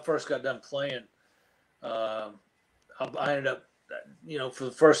when I first got done playing, I ended up, for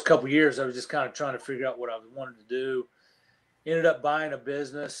the first couple of years, I was just kind of trying to figure out what I wanted to do. Ended up buying a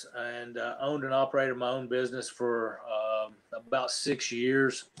business and owned and operated my own business for about 6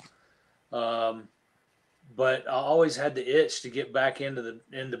 years. But I always had the itch to get back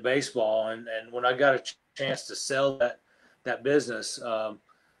into baseball, and when I got a chance to sell that business, I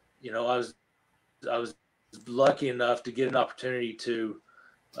was lucky enough to get an opportunity to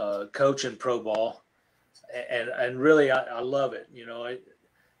coach in pro ball, and really I love it.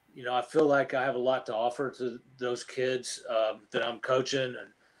 I feel like I have a lot to offer to those kids that I'm coaching,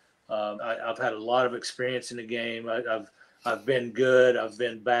 and I've had a lot of experience in the game. I've been good, I've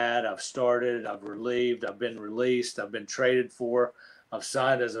been bad, I've started, I've relieved, I've been released, I've been traded for, I've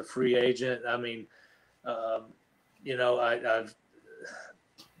signed as a free agent. I mean, I've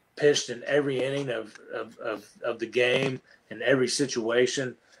pitched in every inning of the game, in every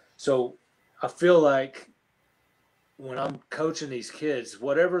situation. So I feel like when I'm coaching these kids,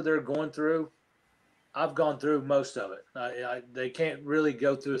 whatever they're going through, I've gone through most of it. They can't really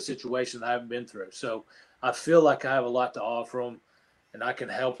go through a situation I haven't been through. So I feel like I have a lot to offer them, and I can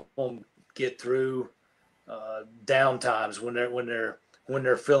help them get through down times when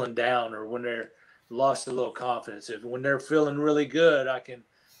they're feeling down, or when they're lost a little confidence. When they're feeling really good, I can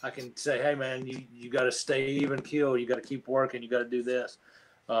say, hey man, you got to stay even keel. You got to keep working. You got to do this.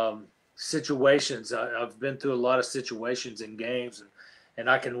 Situations. I've been through a lot of situations in games, and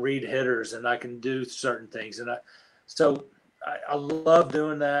I can read hitters, and I can do certain things. And I love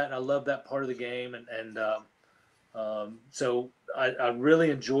doing that. I love that part of the game. So I really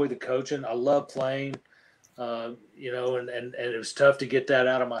enjoy the coaching. I love playing, and it was tough to get that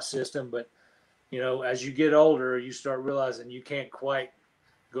out of my system, but as you get older, you start realizing you can't quite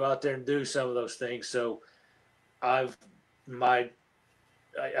go out there and do some of those things. So I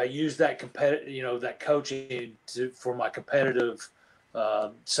use that that coaching for my competitive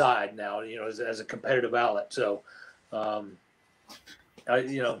side now, as a competitive outlet. So,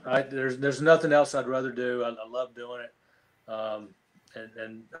 there's nothing else I'd rather do. I love doing it.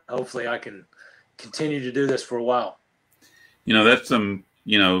 And hopefully I can continue to do this for a while. That's some,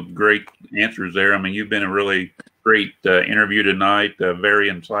 great answers there. I mean, you've been a really great interview tonight, very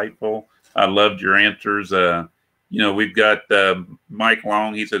insightful. I loved your answers. We've got Mike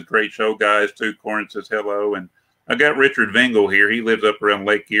Long. He says, great show, guys. Too. Corin says hello. And I got Richard Vingel here. He lives up around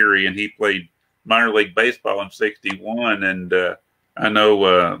Lake Erie, and he played minor league baseball in '61. And I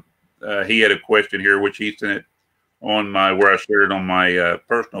know he had a question here, which he sent it on where I shared it on my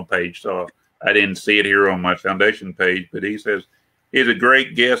personal page. So I didn't see it here on my foundation page, but he says, he's a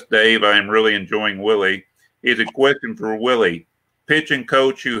great guest, Dave. I am really enjoying Willie. Here's a question for Willie. Pitching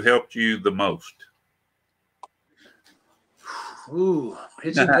coach who helped you the most? Ooh,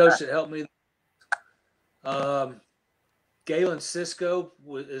 pitching coach that helped me. Galen Cisco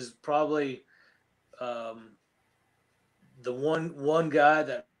is probably the one guy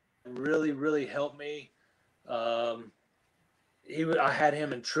that really, really helped me. I had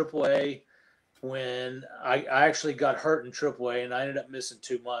him in AAA when I actually got hurt in AAA, and I ended up missing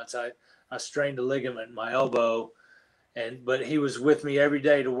 2 months. I strained a ligament in my elbow, but he was with me every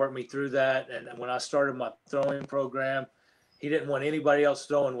day to work me through that. And when I started my throwing program, he didn't want anybody else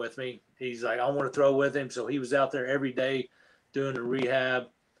throwing with me. He's like, I want to throw with him. So he was out there every day doing the rehab.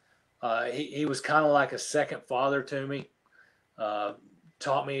 He was kind of like a second father to me.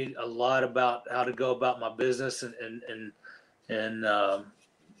 Taught me a lot about how to go about my business and in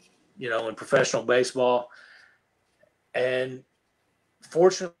professional baseball. And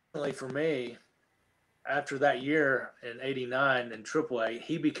fortunately for me, after that year in '89 in AAA,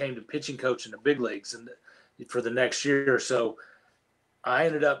 he became the pitching coach in the big leagues for the next year. So I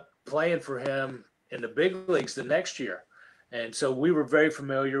ended up playing for him in the big leagues the next year. And so we were very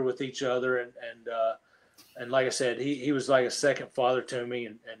familiar with each other. And like I said, he was like a second father to me.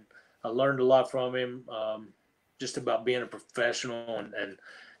 And I learned a lot from him, just about being a professional.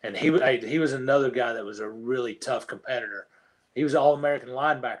 And he was another guy that was a really tough competitor. He was an All-American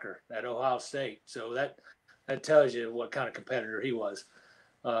linebacker at Ohio State. So that tells you what kind of competitor he was.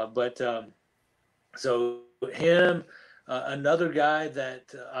 So him, another guy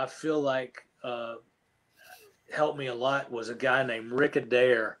that I feel like helped me a lot was a guy named Rick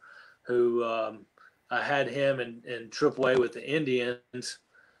Adair, who I had him in AAA with the Indians,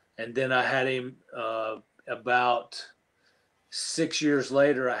 and then I had him about 6 years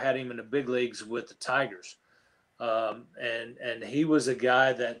later. I had him in the big leagues with the Tigers, and he was a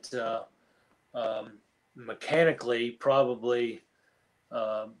guy that mechanically probably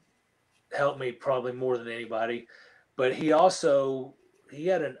helped me probably more than anybody, but he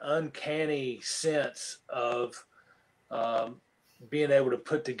had an uncanny sense of being able to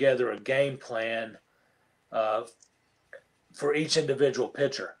put together a game plan for each individual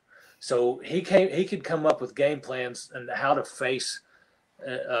pitcher. So he could come up with game plans and how to face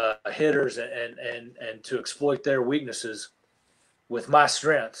hitters and to exploit their weaknesses with my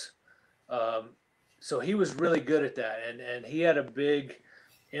strengths. So he was really good at that, and he had a big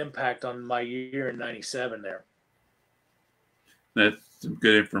impact on my year in '97 there. That's some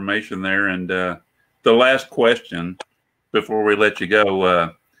good information there. And the last question before we let you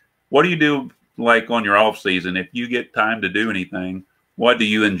go, what do you do like on your off season? If you get time to do anything, what do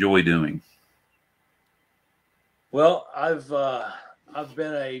you enjoy doing? Well, I've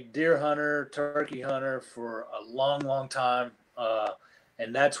been a deer hunter, turkey hunter for a long, long time.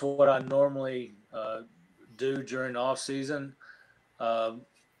 And that's what I normally do during off season.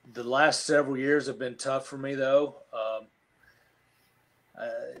 The last several years have been tough for me, though.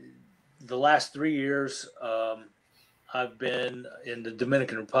 The last 3 years, I've been in the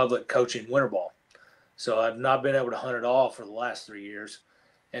Dominican Republic coaching winter ball. So I've not been able to hunt at all for the last 3 years.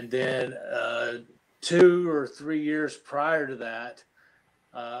 And then 2 or 3 years prior to that,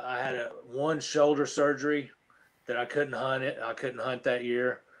 I had one shoulder surgery that I couldn't hunt it. I couldn't hunt that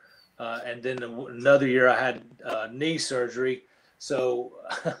year. And then another year I had knee surgery. So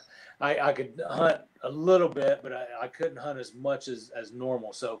I could hunt a little bit, but I couldn't hunt as much as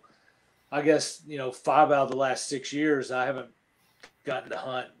normal. So I guess, 5 out of the last 6 years, I haven't gotten to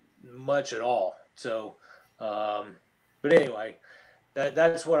hunt much at all. So, but anyway,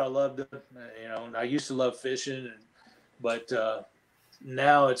 that's what I love doing. I used to love fishing, but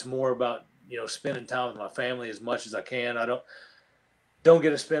now it's more about, spending time with my family as much as I can. don't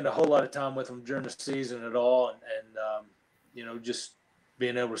get to spend a whole lot of time with them during the season at all, and just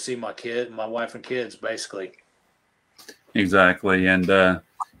being able to see my wife and kids, basically. Exactly, and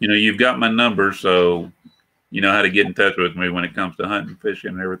you've got my number, so you know how to get in touch with me when it comes to hunting,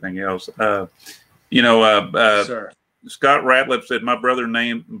 fishing, and everything else. Sir. Scott Ratliff said my brother's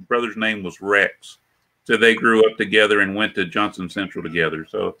name was Rex. So they grew up together and went to Johnson Central together.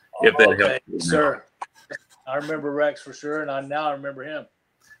 So if that helps, sir, I remember Rex for sure, and I remember him.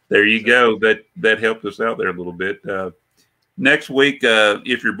 There you go. That helped us out there a little bit. Next week,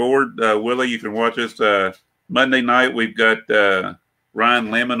 if you're bored, Willie, you can watch us. Monday night, we've got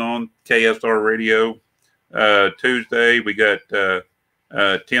Ryan Lemon on KSR Radio. Tuesday, we got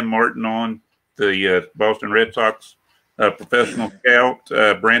Tim Martin on, the Boston Red Sox professional scout,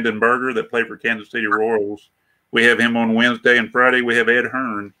 Brandon Berger, that played for Kansas City Royals. We have him on Wednesday, and Friday we have Ed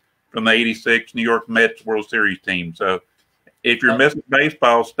Hearn from the '86 New York Mets World Series team. So if you're missing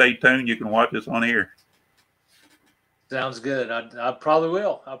baseball, stay tuned. You can watch us on here. Sounds good. I probably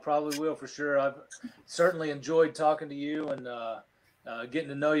will. I probably will for sure. I've certainly enjoyed talking to you and getting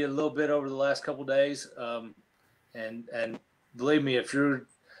to know you a little bit over the last couple of days. And believe me,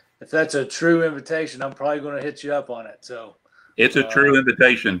 if that's a true invitation, I'm probably going to hit you up on it. So it's a true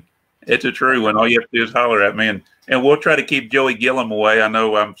invitation. It's a true one. All you have to do is holler at me, and we'll try to keep Joey Gillum away. I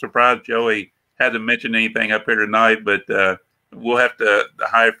know I'm surprised Joey hasn't mentioned anything up here tonight, but we'll have to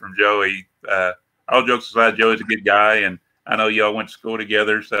hide from Joey. All jokes aside, Joey's a good guy, and I know y'all went to school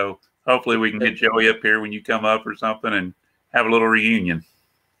together, so hopefully we can get Joey up here when you come up or something and have a little reunion.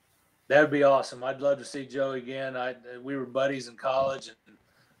 That would be awesome. I'd love to see Joey again. We were buddies in college,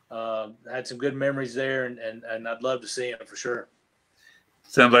 and had some good memories there, and I'd love to see him for sure.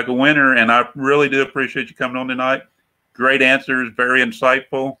 Sounds like a winner, and I really do appreciate you coming on tonight. Great answers, very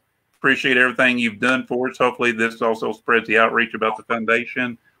insightful. Appreciate everything you've done for us. Hopefully this also spreads the outreach about the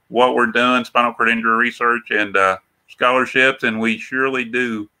foundation, what we're doing, spinal cord injury research, and scholarships, and we really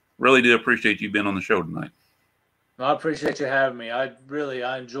do appreciate you being on the show tonight. I appreciate you having me. I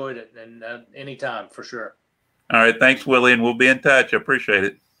enjoyed it, and anytime for sure. All right, thanks, Willie, and we'll be in touch. I appreciate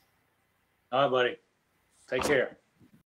it. All right, buddy. Take care.